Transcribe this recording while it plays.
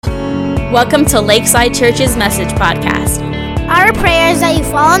Welcome to Lakeside Church's Message Podcast. Our prayer is that you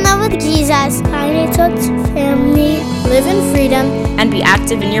fall in love with Jesus, find a church family, live in freedom, And be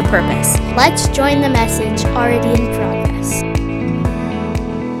active in your purpose. Let's join the message already in progress.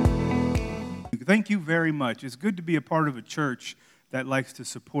 Thank you very much. It's good to be a part of a church that likes to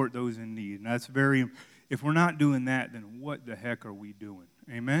support those in need. And that's if we're not doing that, then what the heck are we doing?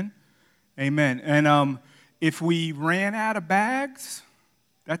 Amen? Amen. And if we ran out of bags,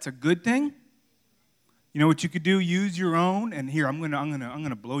 that's a good thing. You know what you could do? Use your own. And here, I'm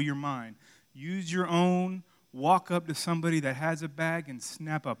gonna blow your mind. Use your own. Walk up to somebody that has a bag and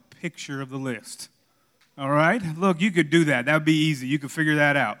snap a picture of the list. All right? Look, you could do that. That would be easy. You could figure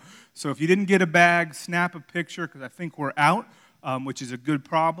that out. So if you didn't get a bag, snap a picture, because I think we're out, which is a good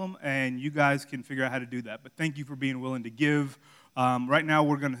problem, and you guys can figure out how to do that. But thank you for being willing to give. Right now,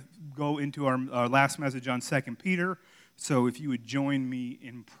 we're going to go into our last message on 2 Peter. So if you would join me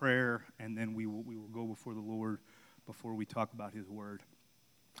in prayer, and then we will go before the Lord before we talk about His Word.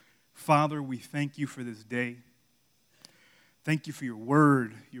 Father, we thank you for this day. Thank you for your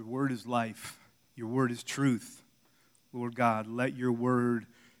Word. Your Word is life. Your Word is truth. Lord God, let your Word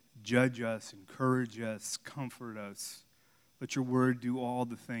judge us, encourage us, comfort us. Let your Word do all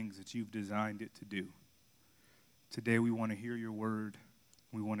the things that you've designed it to do. Today we want to hear your Word.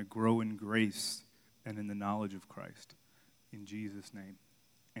 We want to grow in grace and in the knowledge of Christ. In Jesus' name,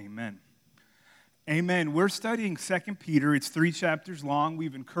 amen. Amen. We're studying 2 Peter. It's 3 chapters long.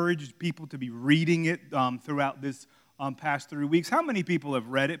 We've encouraged people to be reading it throughout this past 3 weeks. How many people have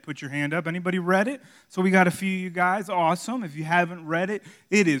read it? Put your hand up. Anybody read it? So we got a few of you guys. Awesome. If you haven't read it,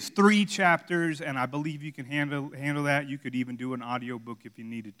 it is 3 chapters, and I believe you can handle that. You could even do an audio book if you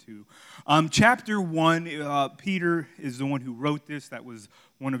needed to. Chapter 1, Peter is the one who wrote this. That was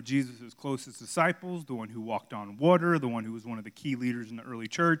one of Jesus' closest disciples, the one who walked on water, the one who was one of the key leaders in the early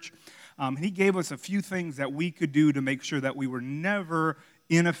church. He gave us a few things that we could do to make sure that we were never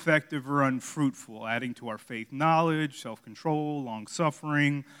ineffective or unfruitful, adding to our faith knowledge, self-control,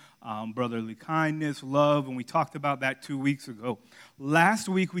 long-suffering, brotherly kindness, love, and we talked about that 2 weeks ago. Last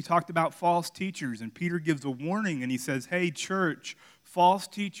week, we talked about false teachers, and Peter gives a warning, and he says, hey, church, false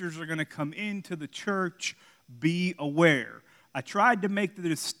teachers are going to come into the church. Be aware. I tried to make the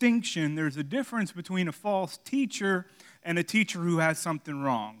distinction. There's a difference between a false teacher and a teacher who has something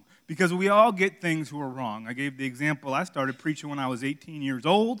wrong. Because we all get things who are wrong. I gave the example, I started preaching when I was 18 years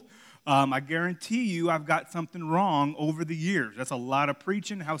old. I guarantee you I've got something wrong over the years. That's a lot of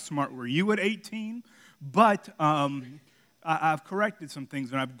preaching. How smart were you at 18? But I've corrected some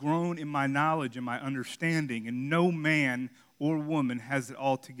things, and I've grown in my knowledge and my understanding, and no man or woman has it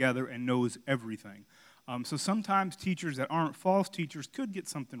all together and knows everything. So sometimes teachers that aren't false teachers could get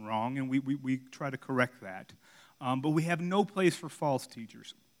something wrong, and we try to correct that. But we have no place for false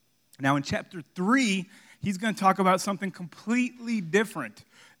teachers. Now, in chapter 3, he's going to talk about something completely different.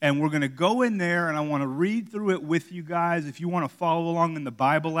 And we're going to go in there, and I want to read through it with you guys. If you want to follow along in the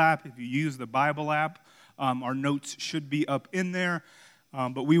Bible app, if you use the Bible app, our notes should be up in there.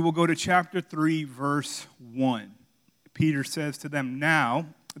 But we will go to chapter 3, verse 1. Peter says to them,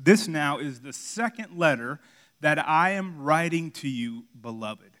 this now is the second letter that I am writing to you,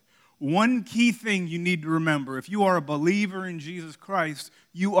 beloved. One key thing you need to remember, if you are a believer in Jesus Christ,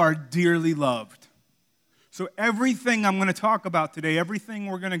 you are dearly loved. So everything I'm going to talk about today, everything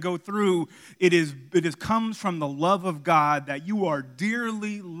we're going to go through, it comes from the love of God, that you are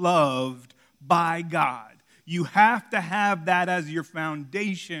dearly loved by God. You have to have that as your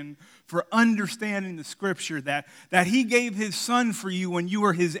foundation for understanding the Scripture, that He gave His Son for you when you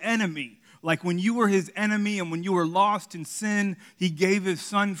were His enemy. Like when you were His enemy and when you were lost in sin, He gave His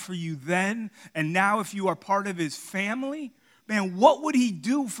Son for you then. And now if you are part of His family, man, what would He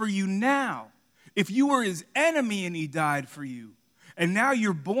do for you now? If you were His enemy and He died for you, and now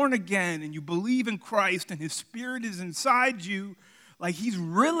you're born again and you believe in Christ and His Spirit is inside you, like He's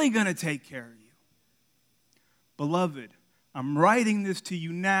really going to take care of you. Beloved, I'm writing this to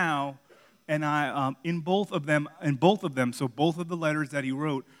you now, and I in both of them, so both of the letters that he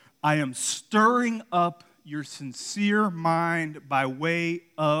wrote, I am stirring up your sincere mind by way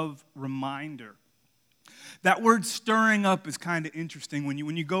of reminder. That word stirring up is kind of interesting. When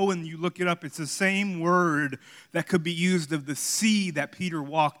you go and you look it up, it's the same word that could be used of the sea that Peter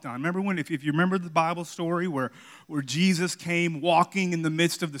walked on. Remember if you remember the Bible story where Jesus came walking in the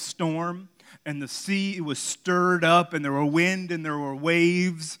midst of the storm, and the sea was stirred up, and there were wind and there were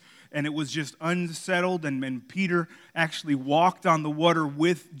waves, and it was just unsettled, and Peter actually walked on the water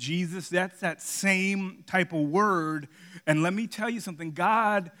with Jesus. That's that same type of word. And let me tell you something,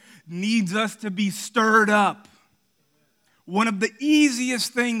 God needs us to be stirred up. one of the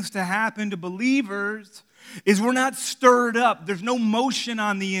easiest things to happen to believers is we're not stirred up. There's no motion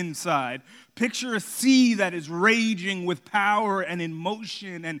on the inside. Picture a sea that is raging with power and in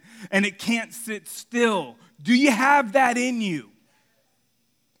motion, and it can't sit still. Do you have that in you?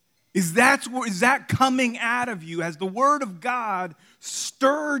 Is that coming out of you? Has the Word of God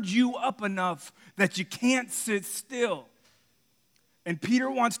stirred you up enough that you can't sit still? And Peter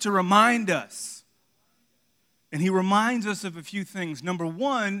wants to remind us. And he reminds us of a few things. Number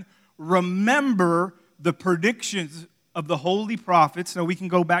one, remember the predictions of the holy prophets. Now we can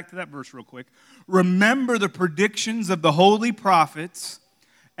go back to that verse real quick. Remember the predictions of the holy prophets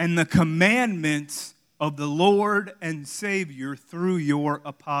and the commandments of the Lord and Savior through your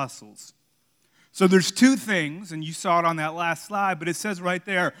apostles. So there's two things, and you saw it on that last slide, but it says right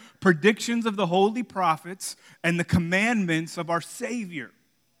there, predictions of the holy prophets and the commandments of our Savior.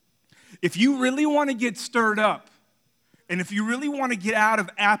 If you really want to get stirred up, and if you really want to get out of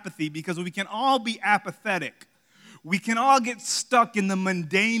apathy, because we can all be apathetic, we can all get stuck in the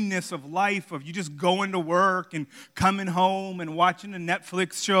mundaneness of life, of you just going to work and coming home and watching a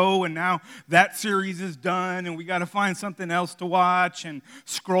Netflix show, and now that series is done, and we got to find something else to watch, and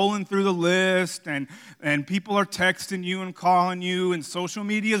scrolling through the list, and people are texting you and calling you, and social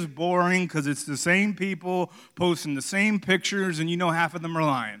media is boring because it's the same people posting the same pictures, and you know half of them are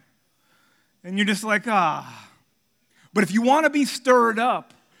lying. And you're just like, But if you want to be stirred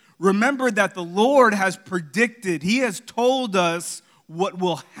up, remember that the Lord has predicted, He has told us what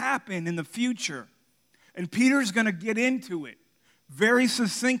will happen in the future. And Peter's going to get into it very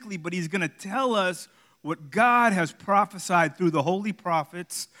succinctly, but he's going to tell us what God has prophesied through the holy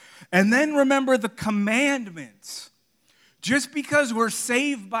prophets. And then remember the commandments. Just because we're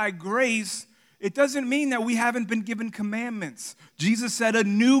saved by grace, it doesn't mean that we haven't been given commandments. Jesus said, "A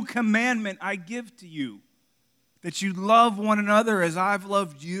new commandment I give to you, that you love one another as I've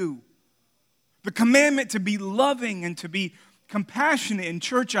loved you." The commandment to be loving and to be compassionate. In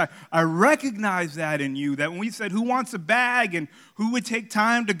church, I recognize that in you, that when we said, who wants a bag and who would take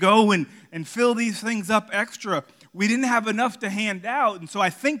time to go and fill these things up extra, we didn't have enough to hand out. And so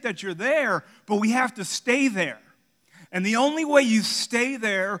I think that you're there, but we have to stay there. And the only way you stay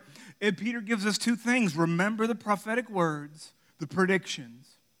there, Peter gives us two things. Remember the prophetic words, the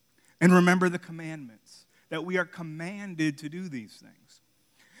predictions, and remember the commandments. That we are commanded to do these things.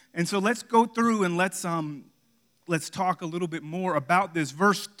 And so let's go through and let's talk a little bit more about this.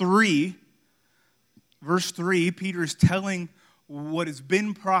 Verse 3, Peter is telling what has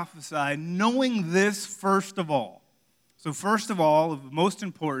been prophesied, knowing this first of all. So first of all, of most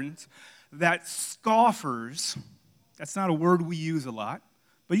importance, that scoffers, that's not a word we use a lot,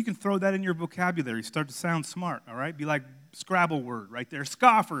 but you can throw that in your vocabulary, start to sound smart, all right? Be like Scrabble word right there,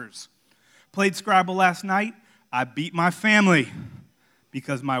 scoffers. Played Scrabble last night. I beat my family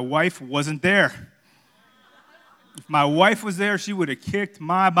because my wife wasn't there. If my wife was there, she would have kicked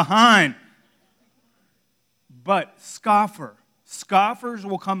my behind. But scoffers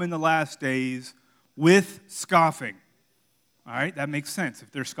will come in the last days with scoffing. All right, that makes sense.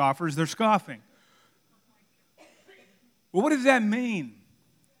 If they're scoffers, they're scoffing. Well, what does that mean?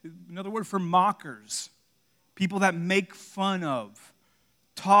 Another word for mockers. People that make fun of,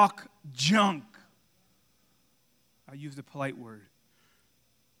 talk junk. I used a polite word.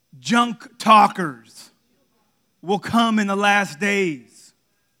 Junk talkers will come in the last days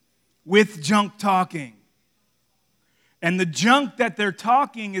with junk talking. And the junk that they're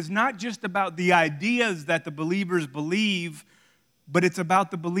talking is not just about the ideas that the believers believe, but it's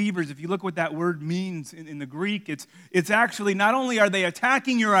about the believers. If you look what that word means in the Greek, it's actually not only are they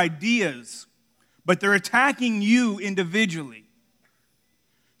attacking your ideas, but they're attacking you individually.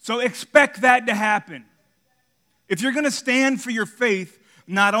 So expect that to happen. If you're going to stand for your faith,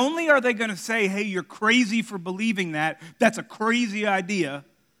 not only are they going to say, hey, you're crazy for believing that, that's a crazy idea,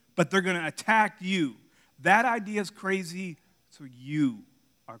 but they're going to attack you. That idea is crazy, so you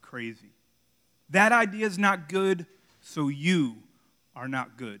are crazy. That idea is not good, so you are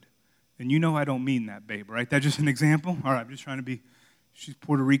not good. And you know I don't mean that, babe, right? That's just an example? All right, I'm just trying to be, she's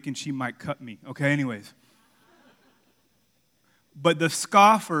Puerto Rican, she might cut me. Okay, anyways. But the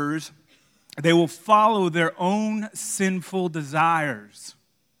scoffers, they will follow their own sinful desires.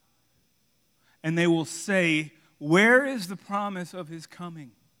 And they will say, where is the promise of his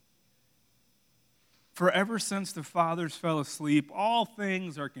coming? For ever since the fathers fell asleep, all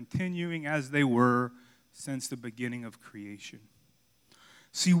things are continuing as they were since the beginning of creation.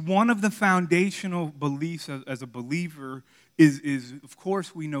 See, one of the foundational beliefs as a believer is, of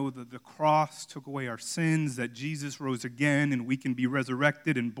course, we know that the cross took away our sins, that Jesus rose again, and we can be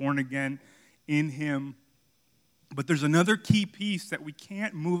resurrected and born again in him. But there's another key piece that we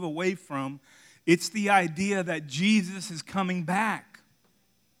can't move away from. It's the idea that Jesus is coming back.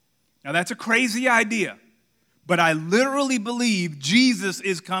 Now, that's a crazy idea, but I literally believe Jesus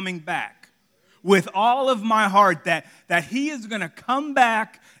is coming back with all of my heart, that he is going to come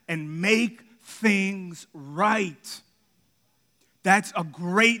back and make things right. That's a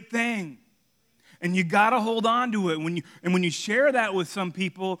great thing. And you got to hold on to it. When you share that with some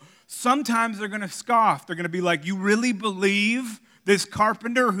people, sometimes they're going to scoff. They're going to be like, you really believe this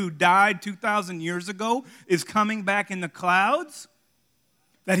carpenter who died 2,000 years ago is coming back in the clouds?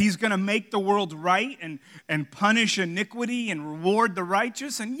 That he's going to make the world right and punish iniquity and reward the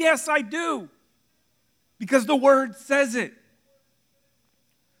righteous? And yes, I do. Because the word says it.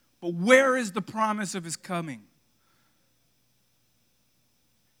 But where is the promise of his coming?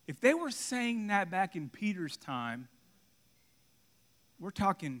 If they were saying that back in Peter's time, we're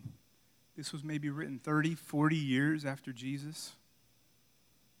talking, this was maybe written 30, 40 years after Jesus.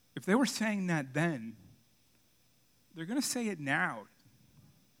 If they were saying that then, they're going to say it now,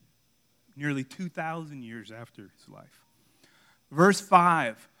 nearly 2,000 years after his life. Verse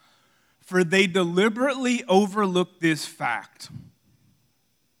 5, for they deliberately overlooked this fact,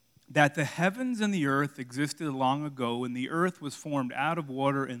 that the heavens and the earth existed long ago, and the earth was formed out of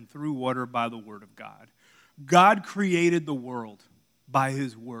water and through water by the word of God. God created the world by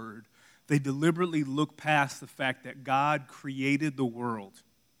his word. They deliberately look past the fact that God created the world.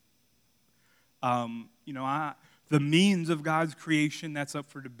 The means of God's creation, that's up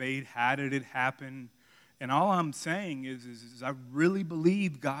for debate. How did it happen? And all I'm saying is I really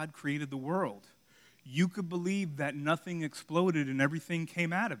believe God created the world. You could believe that nothing exploded and everything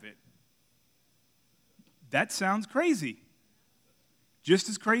came out of it. That sounds crazy. Just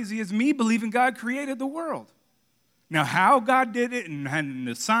as crazy as me believing God created the world. Now, how God did it and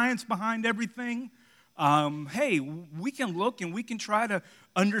the science behind everything, hey, we can look and we can try to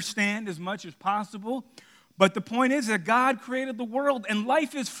understand as much as possible. But the point is that God created the world and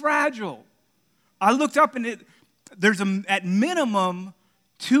life is fragile. I looked up and there's at minimum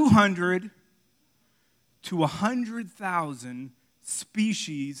 200 to 100,000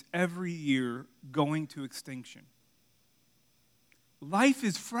 species every year going to extinction. Life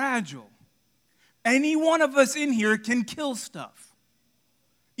is fragile. Any one of us in here can kill stuff.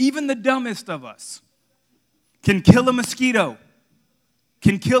 Even the dumbest of us can kill a mosquito,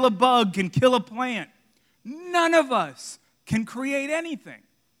 can kill a bug, can kill a plant. None of us can create anything.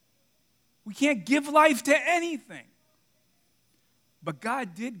 We can't give life to anything. But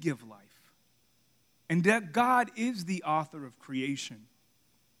God did give life. And that God is the author of creation.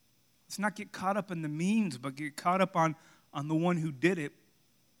 Let's not get caught up in the means, but get caught up on the one who did it.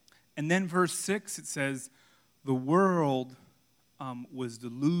 And then verse 6, it says, the world was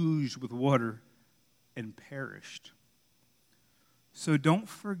deluged with water and perished. So don't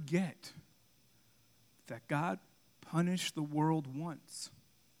forget that God punished the world once.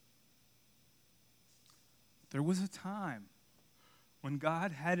 There was a time when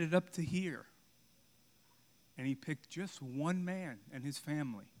God had it up to here. And he picked just one man and his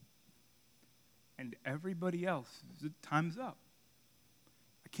family. And everybody else, time's up.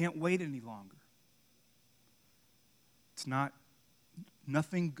 I can't wait any longer.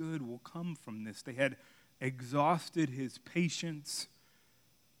 Nothing good will come from this. They had exhausted his patience.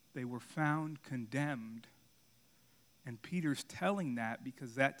 They were found condemned. And Peter's telling that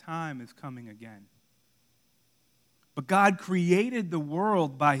because that time is coming again. But God created the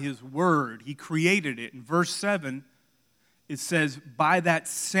world by his word. He created it. In verse 7, it says, by that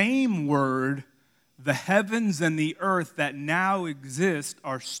same word, the heavens and the earth that now exist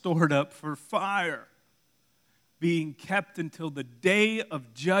are stored up for fire, being kept until the day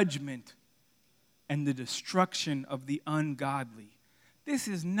of judgment and the destruction of the ungodly. This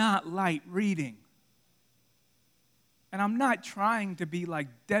is not light reading. And I'm not trying to be like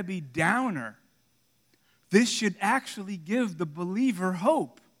Debbie Downer. This should actually give the believer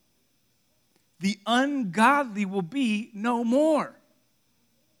hope. The ungodly will be no more.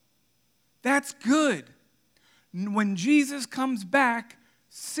 That's good. When Jesus comes back,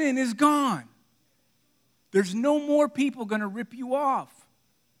 sin is gone. There's no more people going to rip you off.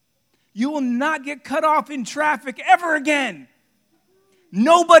 You will not get cut off in traffic ever again.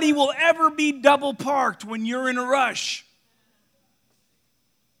 Nobody will ever be double parked when you're in a rush.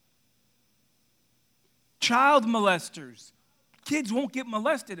 Child molesters. Kids won't get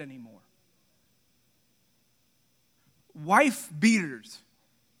molested anymore. Wife beaters.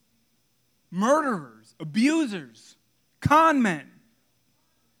 Murderers. Abusers. Con men.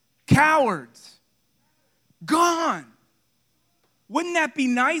 Cowards. Gone. Wouldn't that be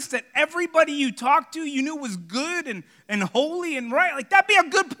nice that everybody you talked to you knew was good and holy and right? Like, that'd be a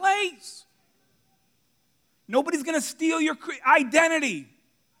good place. Nobody's going to steal your identity.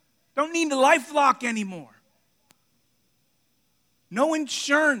 Don't need a LifeLock anymore. No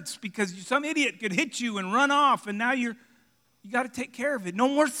insurance because some idiot could hit you and run off, and now you got to take care of it. No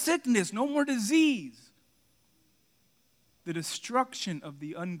more sickness, no more disease. The destruction of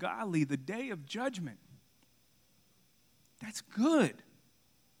the ungodly, the day of judgment. That's good.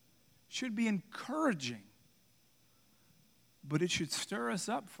 Should be encouraging. But it should stir us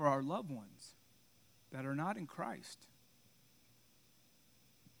up for our loved ones that are not in Christ.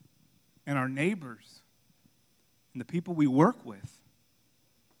 And our neighbors and the people we work with.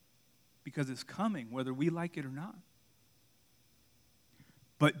 Because it's coming, whether we like it or not.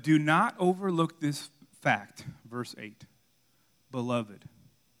 But do not overlook this fact, verse 8. Beloved,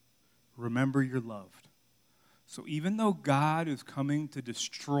 remember you're loved. So even though God is coming to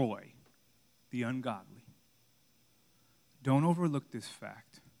destroy the ungodly, don't overlook this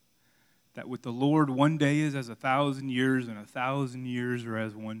fact that with the Lord 1 day is as 1,000 years and 1,000 years are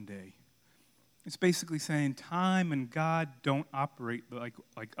as 1 day. It's basically saying time and God don't operate like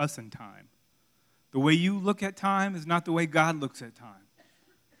us in time. The way you look at time is not the way God looks at time.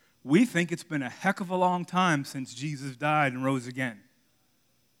 We think it's been a heck of a long time since Jesus died and rose again.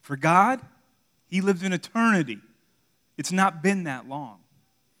 For God, He lives in eternity. It's not been that long.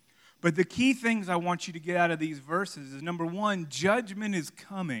 But the key things I want you to get out of these verses is, number one, judgment is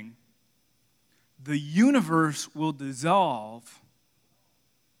coming. The universe will dissolve,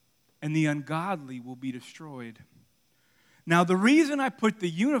 and the ungodly will be destroyed. Now, the reason I put the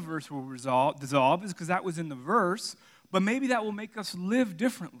universe will dissolve is because that was in the verse, but maybe that will make us live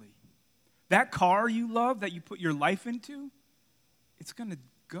differently. That car you love, that you put your life into, it's going to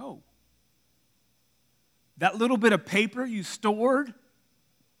go. That little bit of paper you stored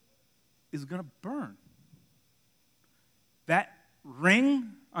is going to burn. That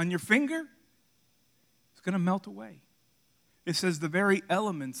ring on your finger is going to melt away. It says the very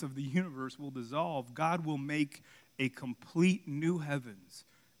elements of the universe will dissolve. God will make a complete new heavens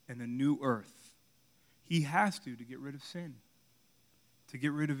and a new earth. He has to get rid of sin, to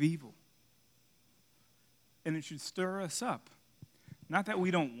get rid of evil. And it should stir us up. Not that we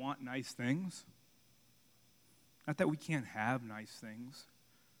don't want nice things. Not that we can't have nice things.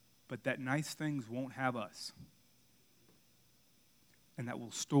 But that nice things won't have us. And that we'll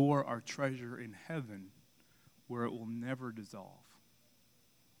store our treasure in heaven where it will never dissolve.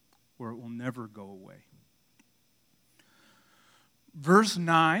 Where it will never go away. Verse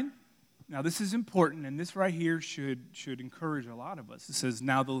 9. Now this is important, and this right here should encourage a lot of us. It says,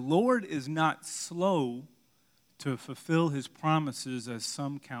 now the Lord is not slow to fulfill His promises, as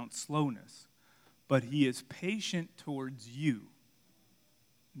some count slowness, but He is patient towards you,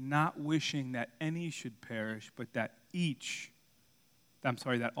 not wishing that any should perish, but that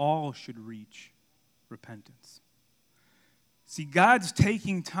all should reach repentance. See, God's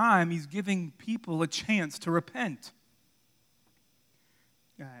taking time. He's giving people a chance to repent.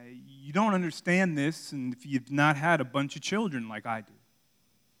 You don't understand this, and if you've not had a bunch of children like I do.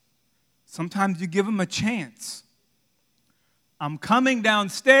 Sometimes you give them a chance. I'm coming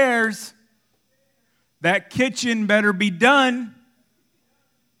downstairs. That kitchen better be done.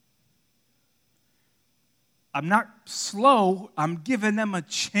 I'm not slow. I'm giving them a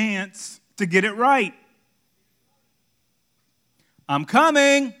chance to get it right. I'm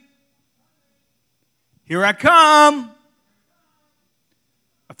coming. Here I come.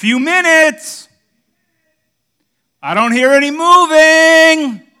 A few minutes. I don't hear any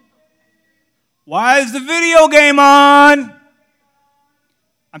moving. Why is the video game on?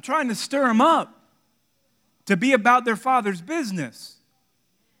 I'm trying to stir them up to be about their Father's business.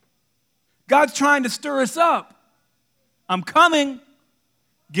 God's trying to stir us up. I'm coming.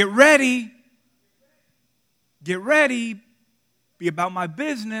 Get ready. Get ready. Be about my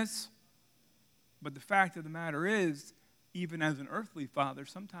business. But the fact of the matter is, even as an earthly father,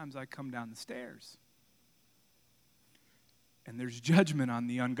 sometimes I come down the stairs. And there's judgment on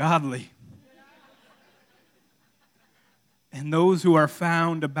the ungodly. And those who are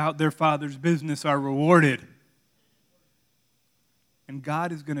found about their Father's business are rewarded. And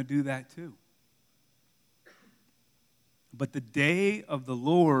God is going to do that too. But the day of the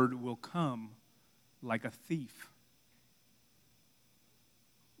Lord will come like a thief.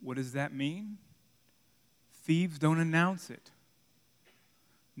 What does that mean? Thieves don't announce it.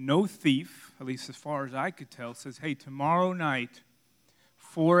 No thief, at least as far as I could tell, says, hey, tomorrow night,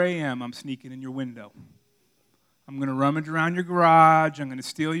 4 a.m., I'm sneaking in your window. I'm going to rummage around your garage. I'm going to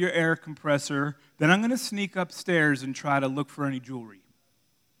steal your air compressor. Then I'm going to sneak upstairs and try to look for any jewelry.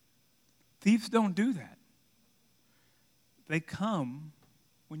 Thieves don't do that. They come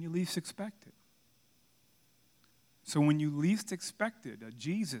when you least expect it. So when you least expected,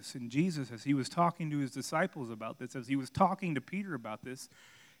 Jesus, as he was talking to his disciples about this, as he was talking to Peter about this,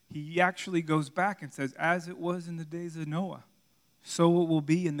 he actually goes back and says, as it was in the days of Noah, so it will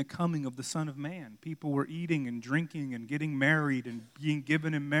be in the coming of the Son of Man. People were eating and drinking and getting married and being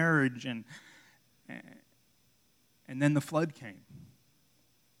given in marriage, and then the flood came.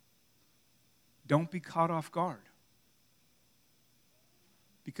 Don't be caught off guard,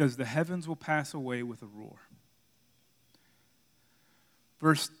 because the heavens will pass away with a roar.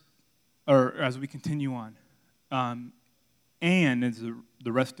 As we continue on, and as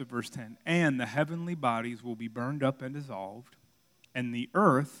the rest of verse 10, and the heavenly bodies will be burned up and dissolved, and the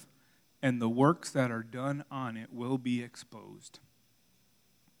earth and the works that are done on it will be exposed.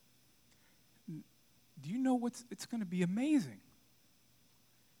 Do you know it's going to be amazing?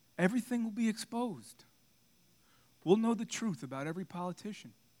 Everything will be exposed. We'll know the truth about every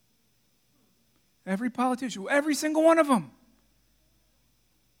politician. Every single one of them.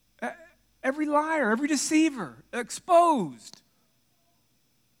 Every liar, every deceiver, exposed.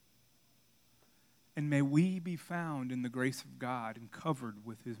 And may we be found in the grace of God and covered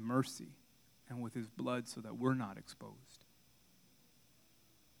with his mercy and with his blood so that we're not exposed.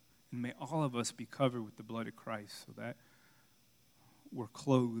 And may all of us be covered with the blood of Christ so that we're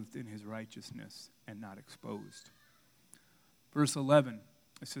clothed in his righteousness and not exposed. Verse 11,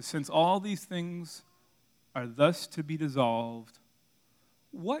 it says, since all these things are thus to be dissolved,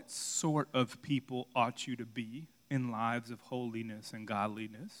 what sort of people ought you to be in lives of holiness and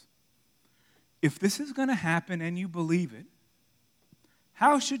godliness? If this is going to happen and you believe it,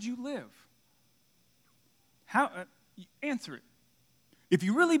 how should you live? Answer it. If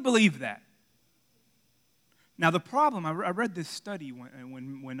you really believe that. Now the problem, I read this study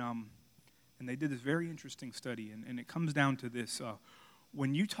when they did this very interesting study, and it comes down to this.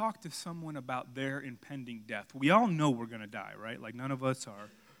 When you talk to someone about their impending death, we all know we're going to die, right? Like none of us are.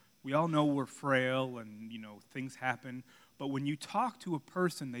 We all know we're frail and, things happen. But when you talk to a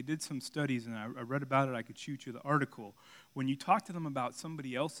person, they did some studies, and I read about it. I could shoot you the article. When you talk to them about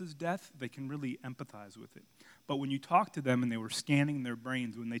somebody else's death, they can really empathize with it. But when you talk to them and they were scanning their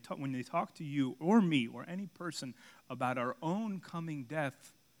brains, when they talk to you or me or any person about our own coming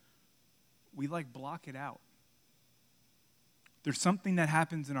death, we block it out. There's something that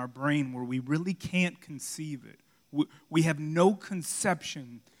happens in our brain where we really can't conceive it. We have no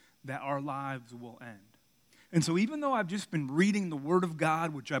conception that our lives will end. And so even though I've just been reading the Word of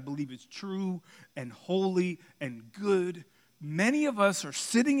God, which I believe is true and holy and good, many of us are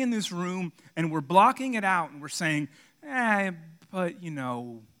sitting in this room and we're blocking it out and we're saying, we're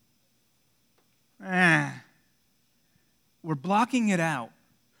blocking it out.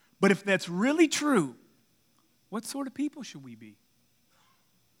 But if that's really true, what sort of people should we be?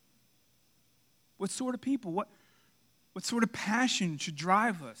 What sort of people? What sort of passion should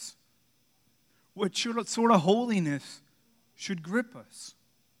drive us? What sort of holiness should grip us?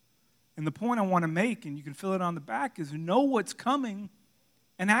 And the point I want to make, and you can fill it on the back, is know what's coming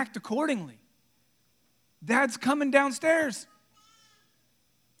and act accordingly. Dad's coming downstairs.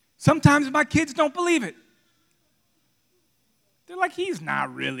 Sometimes my kids don't believe it. They're like, he's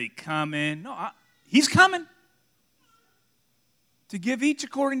not really coming. No, he's coming to give each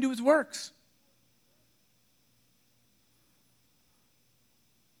according to his works.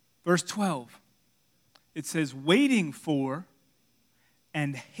 Verse 12, it says, waiting for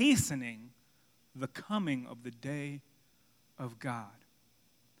and hastening the coming of the day of God.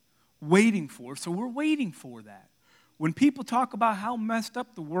 Waiting for, so we're waiting for that. When people talk about how messed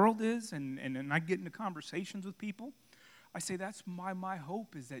up the world is, and I get into conversations with people, I say that's my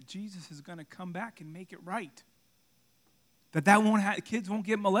hope is that Jesus is going to come back and make it right. That won't kids won't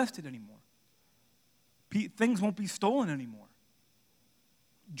get molested anymore. Things won't be stolen anymore.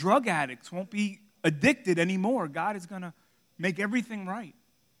 Drug addicts won't be addicted anymore. God is going to make everything right.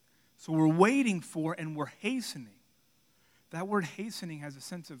 So we're waiting for and we're hastening. That word hastening has a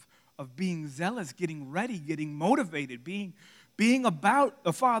sense of being zealous, getting ready, getting motivated, being about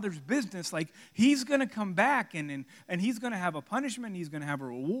the Father's business. Like he's going to come back and he's going to have a punishment, he's going to have a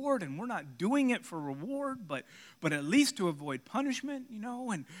reward, and we're not doing it for reward, but at least to avoid punishment,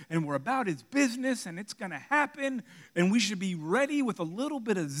 and we're about his business, and it's going to happen, and we should be ready with a little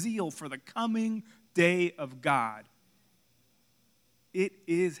bit of zeal for the coming day of God. It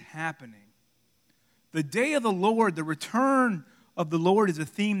is happening. The day of the Lord, the return of the Lord, is a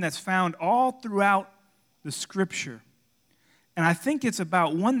theme that's found all throughout the Scripture. And I think it's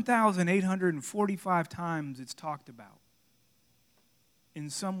about 1,845 times it's talked about in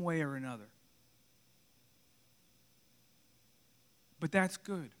some way or another. But that's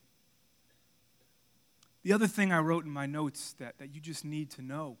good. The other thing I wrote in my notes that you just need to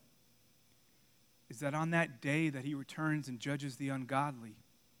know is that on that day that he returns and judges the ungodly,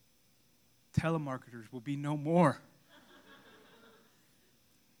 telemarketers will be no more.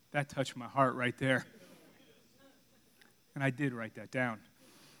 That touched my heart right there. And I did write that down.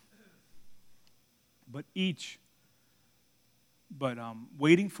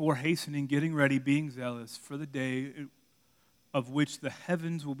 Waiting for, hastening, getting ready, being zealous for the day of which the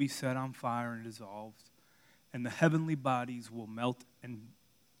heavens will be set on fire and dissolved, and the heavenly bodies will melt and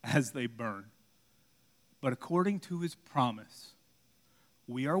as they burn. But according to his promise,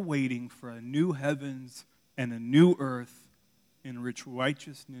 we are waiting for a new heavens and a new earth in which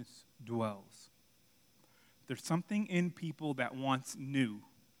righteousness dwells. There's something in people that wants new.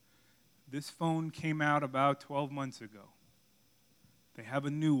 This phone came out about 12 months ago. They have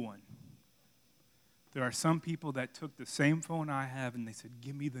a new one. There are some people that took the same phone I have and they said,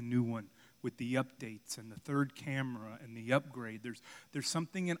 give me the new one with the updates and the third camera and the upgrade. There's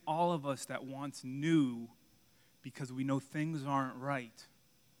something in all of us that wants new because we know things aren't right.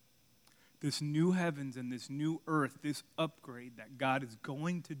 This new heavens and this new earth, this upgrade that God is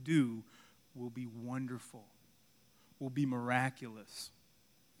going to do will be wonderful, will be miraculous.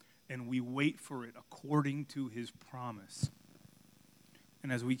 And we wait for it according to his promise.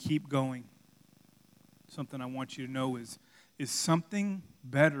 And as we keep going, something I want you to know is something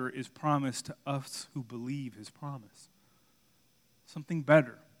better is promised to us who believe his promise. Something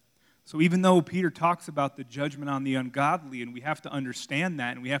better. So even though Peter talks about the judgment on the ungodly, and we have to understand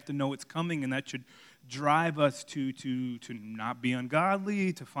that, and we have to know it's coming, and that should drive us to not be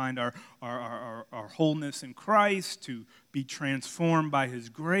ungodly, to find our wholeness in Christ, to be transformed by his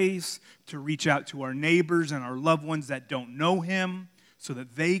grace, to reach out to our neighbors and our loved ones that don't know him so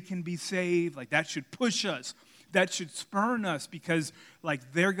that they can be saved. Like, that should push us. That should spurn us because,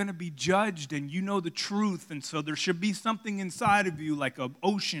 like, they're going to be judged and you know the truth. And so there should be something inside of you like an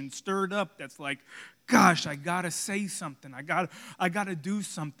ocean stirred up that's like, gosh, I got to say something. I got to do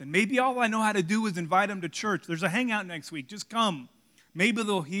something. Maybe all I know how to do is invite them to church. There's a hangout next week. Just come. Maybe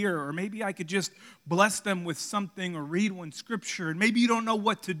they'll hear, or maybe I could just bless them with something or read one scripture. And maybe you don't know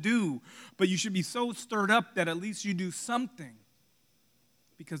what to do, but you should be so stirred up that at least you do something.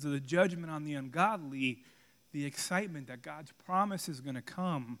 Because of the judgment on the ungodly, the excitement that God's promise is going to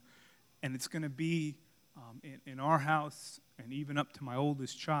come, and it's going to be in our house and even up to my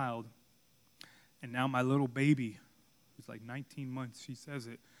oldest child. And now my little baby, who's like 19 months, she says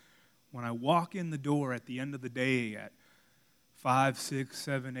it. When I walk in the door at the end of the day at 5, 6,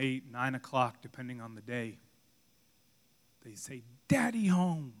 7, 8, 9 o'clock, depending on the day, they say, Daddy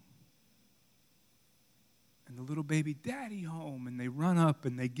home. And the little baby, Daddy home. And they run up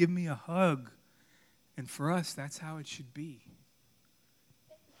and they give me a hug. And for us, that's how it should be.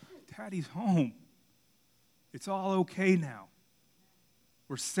 Daddy's home. It's all okay now.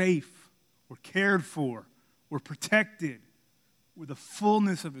 We're safe. We're cared for. We're protected. Where the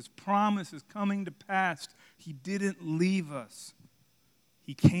fullness of his promise is coming to pass. He didn't leave us.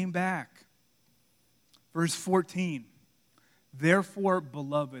 He came back. Verse 14. Therefore,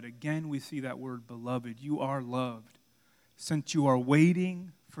 beloved, again we see that word beloved, you are loved. Since you are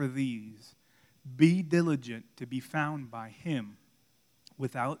waiting for these, be diligent to be found by him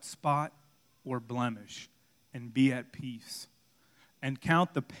without spot or blemish, and be at peace. And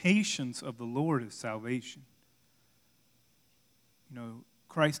count the patience of the Lord as salvation. You know,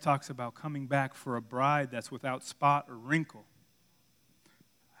 Christ talks about coming back for a bride that's without spot or wrinkle.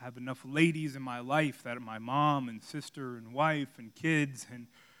 I have enough ladies in my life that are my mom and sister and wife and kids, and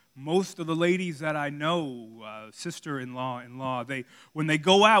most of the ladies that I know, sister-in-law, when they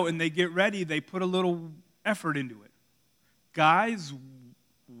go out and they get ready, they put a little effort into it. Guys,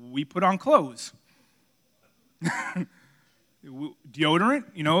 we put on clothes. Deodorant,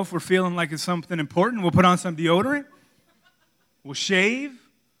 you know, if we're feeling like it's something important, we'll put on some deodorant. We'll shave.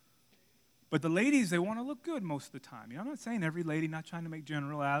 But the ladies, they want to look good most of the time. You know, I'm not saying every lady, not trying to make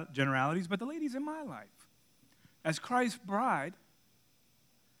generalities, but the ladies in my life. As Christ's bride,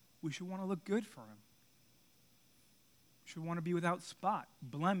 we should want to look good for him. We should want to be without spot,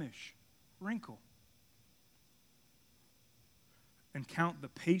 blemish, wrinkle. And count the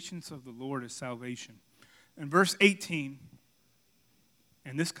patience of the Lord as salvation. In verse 18,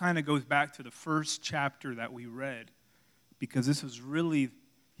 and this kind of goes back to the first chapter that we read, because this is really,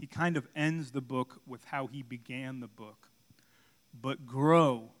 he kind of ends the book with how he began the book. But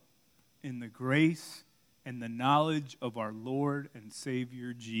grow in the grace and the knowledge of our Lord and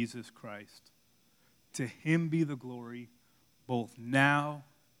Savior Jesus Christ. To him be the glory, both now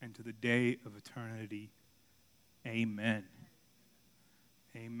and to the day of eternity. Amen.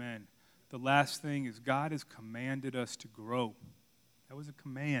 Amen. The last thing is God has commanded us to grow. That was a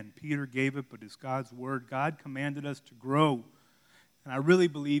command. Peter gave it, but it's God's word. God commanded us to grow. And I really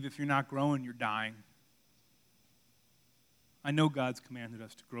believe if you're not growing, you're dying. I know God's commanded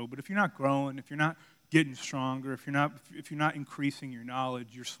us to grow, but if you're not growing, if you're not getting stronger, if you're not increasing your knowledge,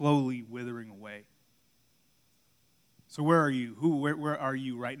 you're slowly withering away. So where are you? Where are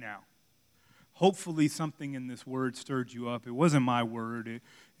you right now? Hopefully something in this word stirred you up. It wasn't my word.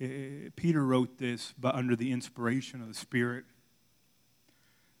 Peter wrote this but under the inspiration of the Spirit.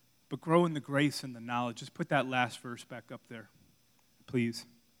 But grow in the grace and the knowledge. Just put that last verse back up there, please.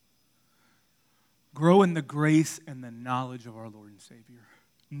 Grow in the grace and the knowledge of our Lord and Savior.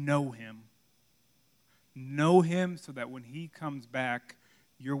 Know him. Know him so that when he comes back,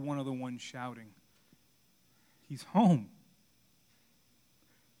 you're one of the ones shouting, he's home.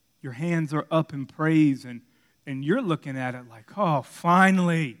 Your hands are up in praise, and you're looking at it like, oh,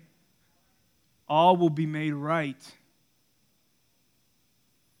 finally, all will be made right.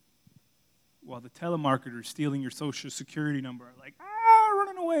 While the telemarketers stealing your Social Security number are like,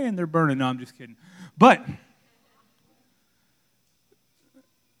 running away, and they're burning. No, I'm just kidding. But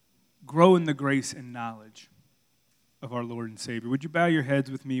grow in the grace and knowledge of our Lord and Savior. Would you bow your heads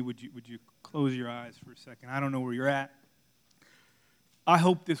with me? Would you close your eyes for a second? I don't know where you're at. I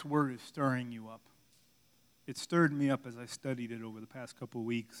hope this word is stirring you up. It stirred me up as I studied it over the past couple of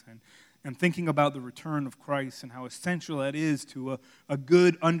weeks, and thinking about the return of Christ and how essential that is to a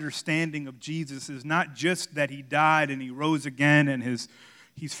good understanding of Jesus is not just that he died and he rose again and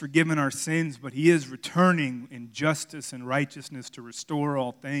he's forgiven our sins, but he is returning in justice and righteousness to restore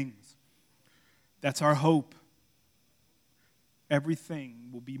all things. That's our hope. Everything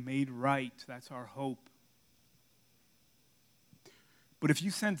will be made right. That's our hope. But if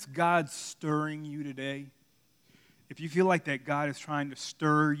you sense God stirring you today, if you feel like that God is trying to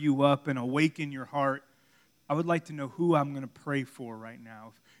stir you up and awaken your heart, I would like to know who I'm going to pray for right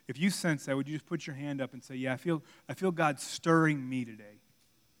now. If you sense that, would you just put your hand up and say, yeah, I feel God stirring me today.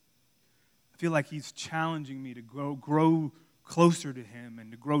 I feel like he's challenging me to grow closer to him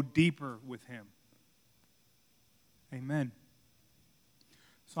and to grow deeper with him. Amen.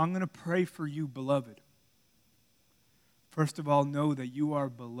 So I'm going to pray for you, beloved. First of all, know that you are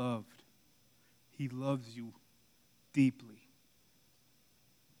beloved. He loves you deeply.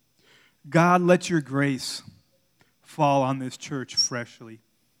 God, let your grace fall on this church freshly.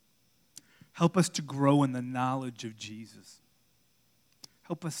 Help us to grow in the knowledge of Jesus.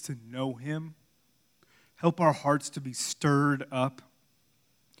 Help us to know him. Help our hearts to be stirred up,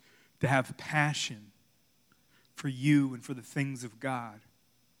 to have passion for you and for the things of God.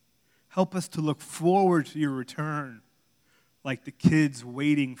 Help us to look forward to your return, like the kids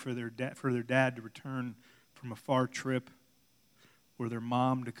waiting for their dad to return from a far trip, or their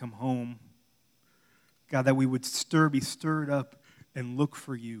mom to come home. God, that we would be stirred up and look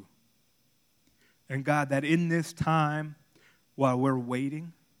for you. And God, that in this time, while we're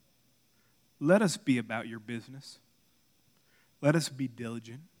waiting, let us be about your business. Let us be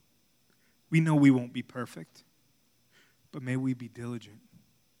diligent. We know we won't be perfect, but may we be diligent.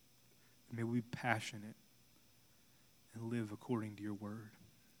 May we be passionate and live according to your word.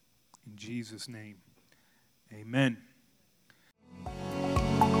 In Jesus' name, amen.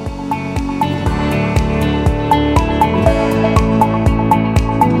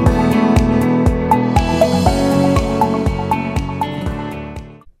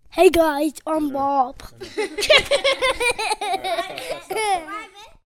 Hey guys, I'm Bob.